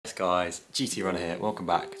guys, GTRunner here. Welcome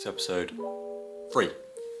back to episode 3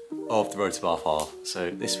 of the Road to Bath Half.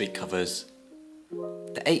 So this week covers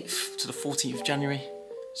the 8th to the 14th of January.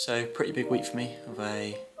 So pretty big week for me, with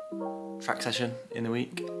a track session in the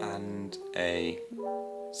week and a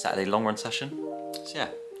Saturday long run session. So yeah,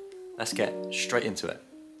 let's get straight into it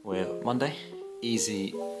with Monday.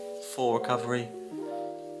 Easy full recovery.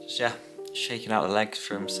 Just yeah, shaking out the legs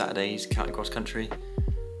from Saturday's county cross country.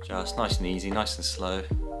 Just nice and easy, nice and slow.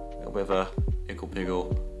 A little bit of a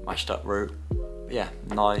iggle-piggle, mashed up route. But yeah,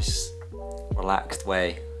 nice, relaxed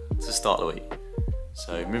way to start the week.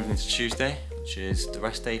 So moving into Tuesday, which is the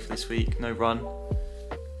rest day for this week, no run.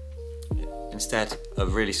 Instead, a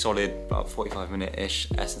really solid, about 45-minute-ish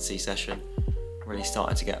S&C session. Really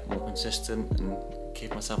starting to get more consistent and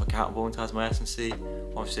keep myself accountable in terms of my S&C.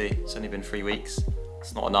 Obviously, it's only been 3 weeks.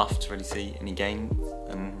 It's not enough to really see any gains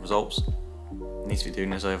and results. Needs to be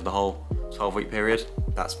doing this over the whole 12-week period.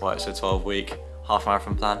 That's why it's a 12-week half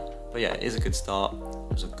marathon plan. But yeah, it is a good start.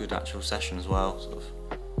 It was a good actual session as well. Sort of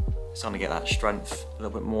starting to get that strength a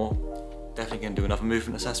little bit more. Definitely going to do another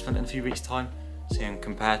movement assessment in a few weeks' time, seeing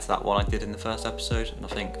compared to that one I did in the first episode. And I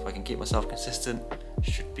think if I can keep myself consistent,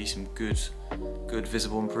 should be some good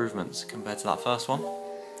visible improvements compared to that first one.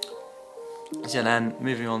 So yeah, then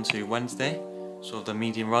moving on to Wednesday, sort of the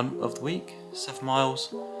medium run of the week, 7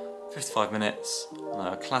 miles. 55 minutes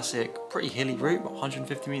on a classic, pretty hilly route, about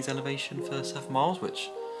 150 meters elevation for 7 miles, which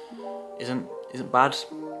isn't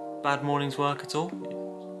bad morning's work at all.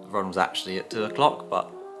 The run was actually at 2 o'clock, but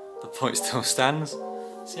the point still stands.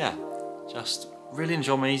 So yeah, just really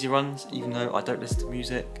enjoy my easy runs, even though I don't listen to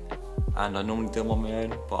music and I normally do them on my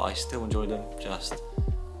own, but I still enjoy them. Just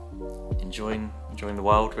enjoying the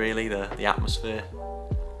world, really, the atmosphere,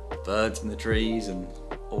 the birds and the trees and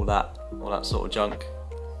all that sort of junk.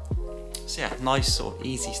 So yeah, nice sort of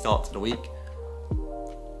easy start to the week.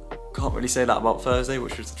 Can't really say that about Thursday,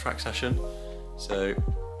 which was the track session. So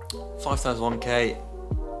 5,000 1k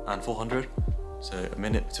and 400. So a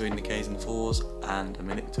minute between the Ks and the 4s and a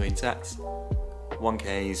minute between sets.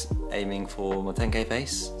 1K's aiming for my 10k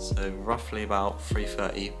pace, so roughly about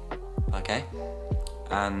 3:30 per K.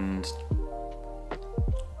 And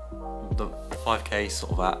the 5k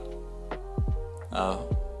sort of at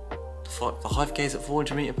the 5k is at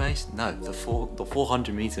 400 meter pace? No, the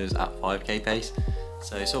 400 meters at 5k pace.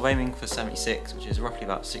 So sort of aiming for 76, which is roughly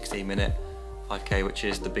about 16-minute 5k, which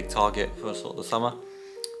is the big target for sort of the summer.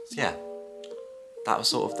 So yeah, that was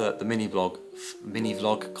sort of the mini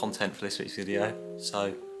vlog content for this week's video.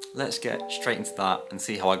 So let's get straight into that and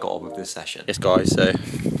see how I got on with this session. Yes guys, so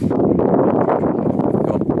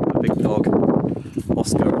got a big dog,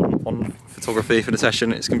 Oscar, on photography for the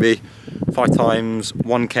session. It's going to be 5 times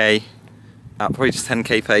 1k at probably just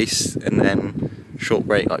 10k pace, and then short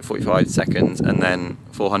break like 45 seconds, and then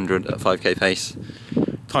 400 at 5k pace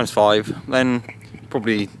times 5, then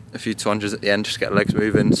probably a few 200s at the end just to get the legs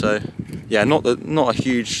moving. So yeah, not a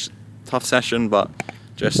huge tough session, but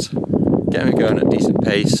just getting it going at a decent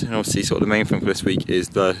pace. And obviously sort of the main thing for this week is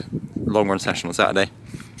the long run session on Saturday.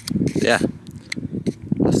 But yeah,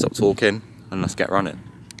 let's stop talking and let's get running.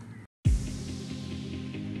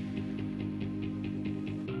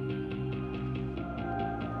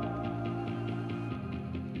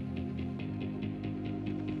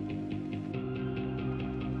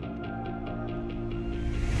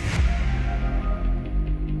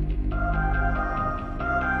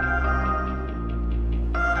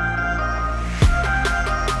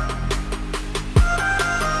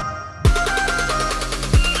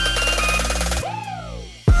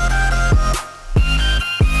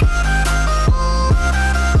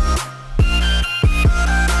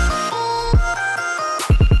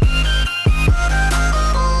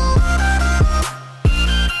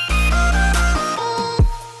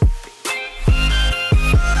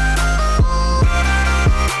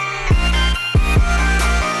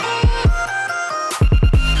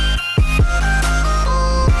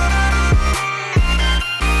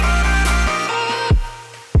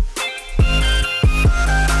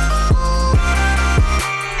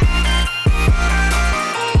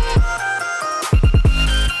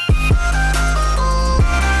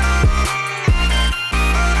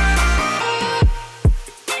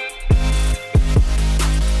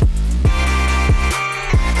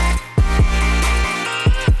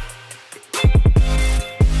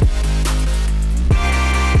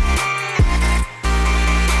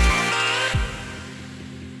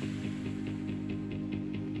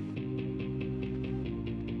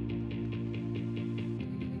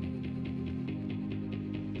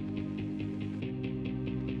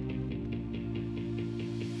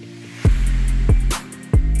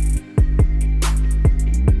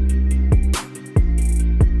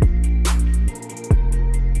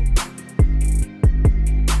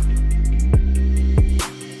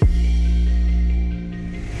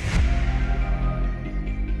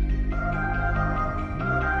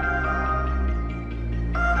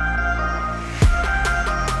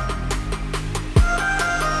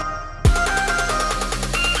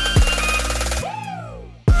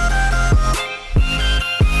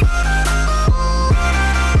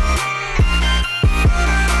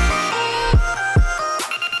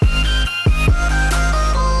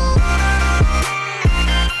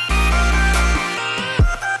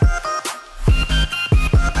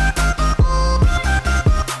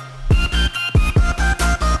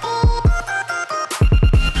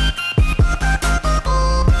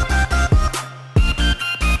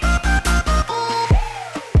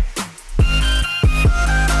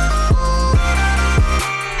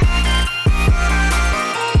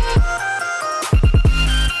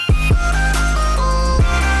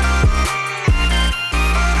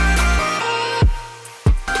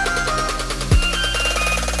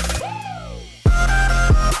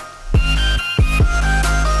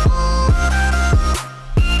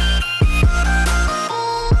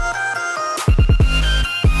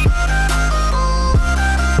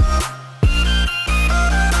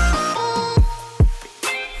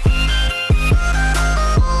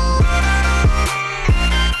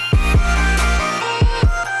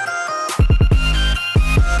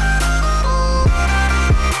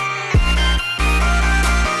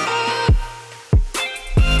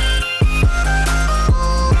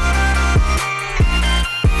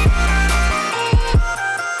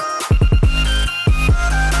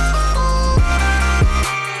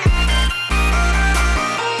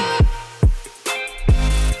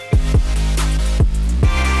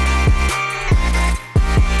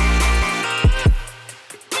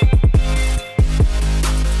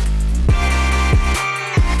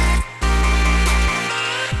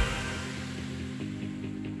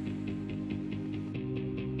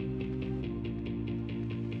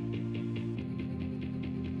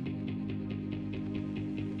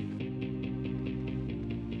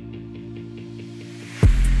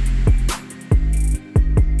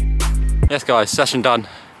 Yes guys, session done.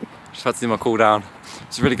 Just had to do my cool down.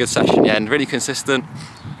 It's a really good session, yeah, and really consistent.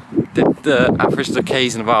 Did the averages of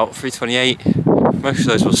Ks in about 3:28. Most of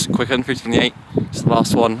those was quicker than 3:28. Just the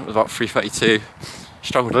last one was about 3:32.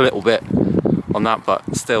 Struggled a little bit on that,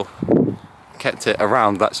 but still kept it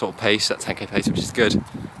around that sort of pace, that 10k pace, which is good.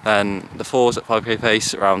 Then the 4s at 5k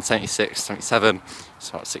pace around 76, 77.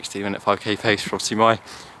 It's about 60-minute 5k pace for obviously my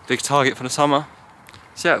big target for the summer.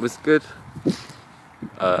 So yeah, it was good.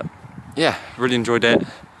 Yeah, really enjoyed it.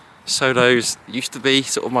 Solos used to be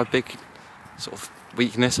sort of my big sort of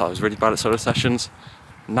weakness. I was really bad at solo sessions.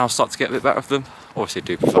 Now start to get a bit better with them. Obviously I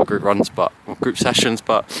do prefer group runs, but or group sessions,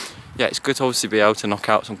 but yeah, it's good to obviously be able to knock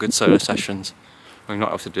out some good solo sessions when you're not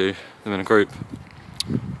able to do them in a group.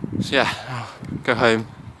 So yeah, I'll go home,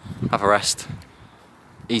 have a rest,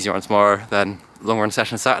 easy run tomorrow, then long run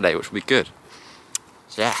session Saturday, which will be good.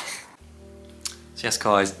 So yeah. So yes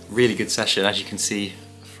guys, really good session as you can see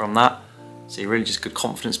from that. So really just good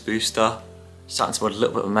confidence booster. Starting to build a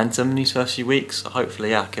little bit of momentum in these first few weeks. So hopefully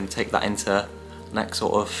yeah, I can take that into the next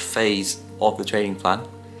sort of phase of the training plan.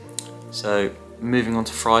 So moving on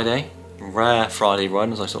to Friday, rare Friday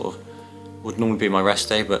run as I sort of would normally be my rest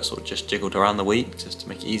day, but sort of just jiggled around the week just to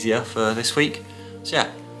make it easier for this week. So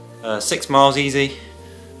yeah, 6 miles easy.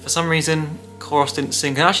 For some reason, Coros didn't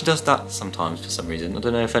sync. It actually does that sometimes for some reason. I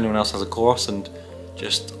don't know if anyone else has a Coros and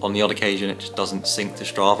just on the odd occasion it just doesn't sync to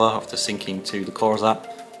Strava after syncing to the Coros app.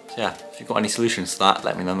 So yeah, if you've got any solutions to that,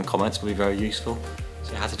 let me know in the comments, it will be very useful.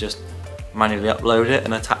 So I had to just manually upload it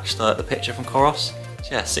and attach the picture from Coros.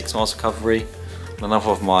 So yeah, 6 miles recovery. Another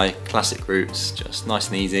of my classic routes, just nice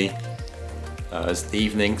and easy. It's the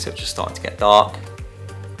evening, so it's just starting to get dark.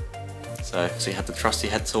 So you had the trusty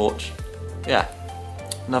head torch. Yeah,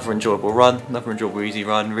 another enjoyable run, another enjoyable easy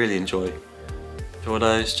run. Really enjoy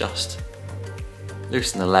those, just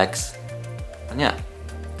loosen the legs, and yeah.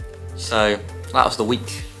 So that was the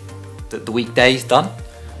week, the weekdays done.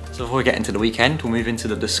 So before we get into the weekend, we'll move into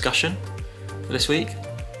the discussion for this week.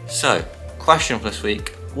 So, question for this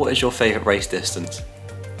week: what is your favourite race distance?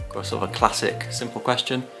 Got sort of a classic, simple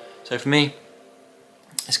question. So for me,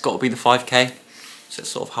 it's got to be the 5k. So it's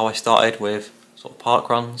sort of how I started with sort of park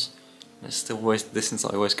runs. And it's still always the distance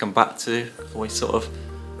I always come back to. Always sort of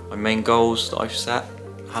my main goals that I've set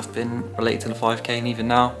have been related to the 5k, and even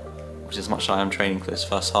now, which is as much as I am training for this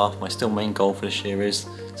first half, my still main goal for this year is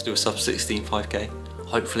to do a sub 16 5k,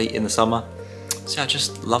 hopefully in the summer. So yeah, I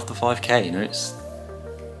just love the 5k, you know, it's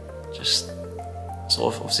just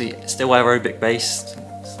sort of obviously still aerobic based.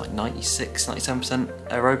 It's like 96-97%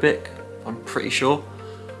 aerobic, I'm pretty sure,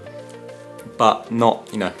 but not,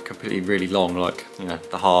 you know, completely really long like, you know,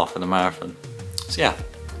 the half and the marathon. So yeah,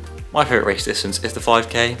 my favourite race distance is the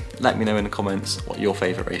 5k. Let me know in the comments what your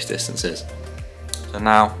favourite race distance is. So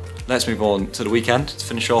now let's move on to the weekend to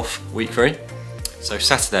finish off week 3. So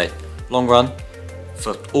Saturday, long run.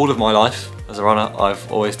 For all of my life as a runner, I've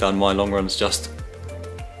always done my long runs just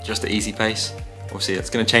at easy pace. Obviously it's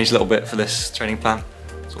going to change a little bit for this training plan,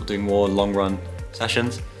 sort of doing more long run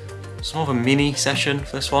sessions. It's more of a mini session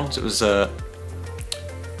for this one. So it was a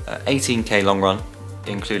 18k long run,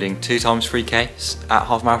 including 2 times 3k at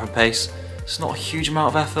half marathon pace. It's not a huge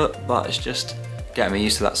amount of effort, but it's just getting me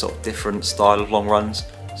used to that sort of different style of long runs.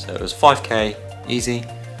 So it was 5k easy,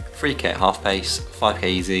 3k at half pace, 5k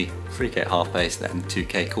easy, 3k at half pace, then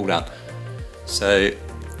 2k cool down. So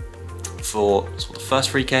for sort of the first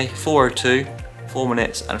 3k, 4:02, 4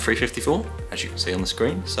 minutes and 3:54, as you can see on the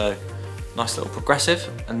screen. So nice little progressive,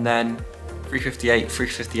 and then 3:58,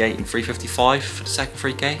 3:58 and 3:55 for the second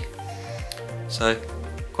 3k. So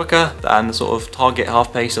quicker than the sort of target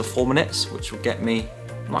half pace of 4 minutes, which will get me,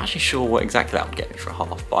 I'm not actually sure what exactly that would get me for a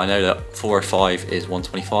half, but I know that 4:05 is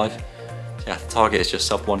 1:25. So yeah, the target is just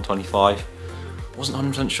sub 1:25. Wasn't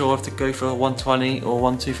 100% sure if to go for 1:20 or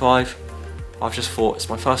 1:25. I've just thought it's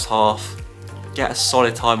my first half, get a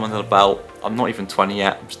solid time under the belt. I'm not even 20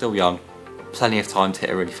 yet, I'm still young. Plenty of time to hit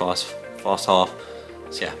a really fast half.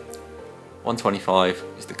 So yeah, 1:25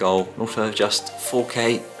 is the goal. And also just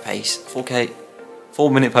 4k pace, 4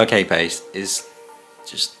 minute per k pace is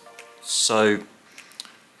just so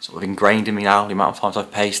sort of ingrained in me now. The amount of times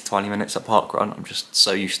I've paced 20 minutes at park run, I'm just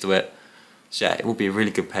so used to it. So yeah, it will be a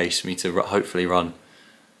really good pace for me to hopefully run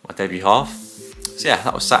my debut half. So yeah,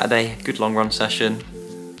 that was Saturday, good long run session.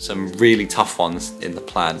 Some really tough ones in the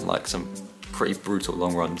plan, like some pretty brutal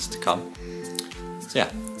long runs to come. So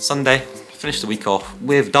yeah, Sunday, finished the week off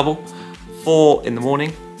with double, 4 in the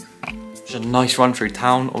morning. Just a nice run through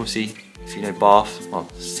town. Obviously, if you know Bath, well,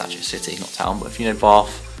 it's actually a city, not town, but if you know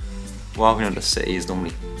Bath, well, you know the city is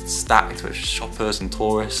normally stacked with shoppers and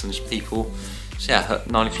tourists and just people So yeah, at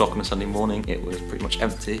 9 o'clock on a Sunday morning it was pretty much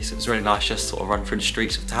empty, so it was really nice just to sort of run through the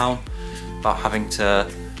streets of town without having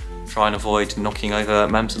to try and avoid knocking over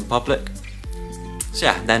members of the public. So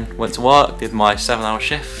yeah, then went to work, did my 7-hour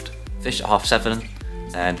shift, finished at 7:30,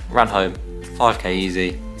 then ran home, 5k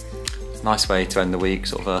easy. Nice way to end the week,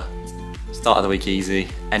 sort of a start of the week easy,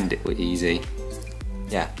 end it easy.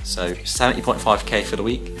 Yeah, so 70.5k for the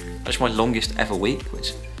week. That's my longest ever week,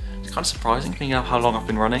 which is kind of surprising thinking of how long I've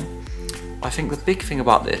been running. I think the big thing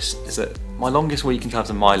about this is that my longest week in terms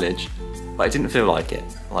of mileage, but it didn't feel like it.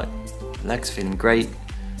 Like, my legs are feeling great.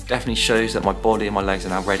 Definitely shows that my body and my legs are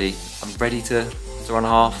now ready. I'm ready to run a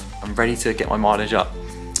half. I'm ready to get my mileage up.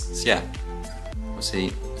 So yeah, we'll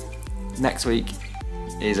see. Next week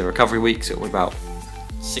is a recovery week, so it'll be about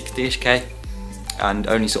 60-ish k, and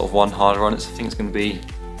only sort of one harder run. I think it's going to be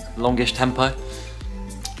longish tempo.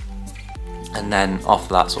 And then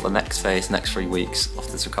after that, sort of the next phase, next 3 weeks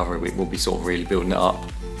after this recovery week, we'll be sort of really building it up.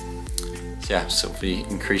 So yeah, so it'll be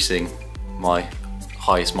increasing my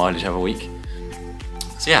highest mileage ever week.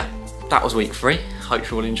 So yeah, that was week 3.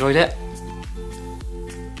 Hope you all enjoyed it.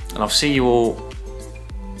 And I'll see you all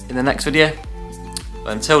in the next video.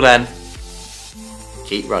 But until then,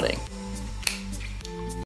 keep running.